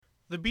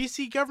The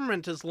BC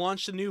government has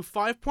launched a new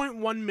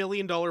 $5.1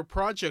 million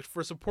project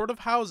for supportive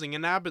housing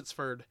in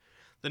Abbotsford.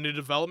 The new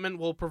development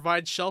will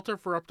provide shelter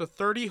for up to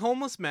 30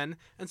 homeless men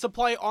and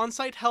supply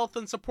on-site health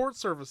and support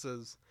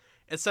services.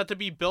 It's set to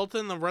be built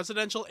in the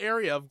residential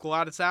area of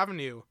Gladys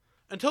Avenue.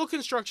 Until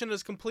construction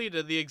is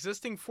completed, the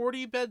existing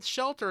 40-bed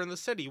shelter in the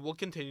city will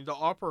continue to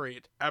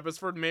operate.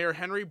 Abbotsford Mayor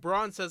Henry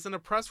Braun says in a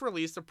press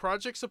release the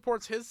project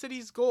supports his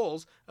city's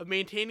goals of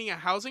maintaining a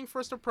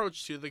housing-first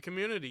approach to the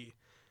community.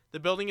 The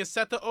building is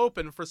set to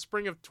open for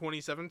spring of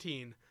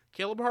 2017.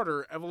 Caleb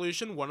Harder,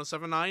 Evolution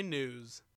 1079 News.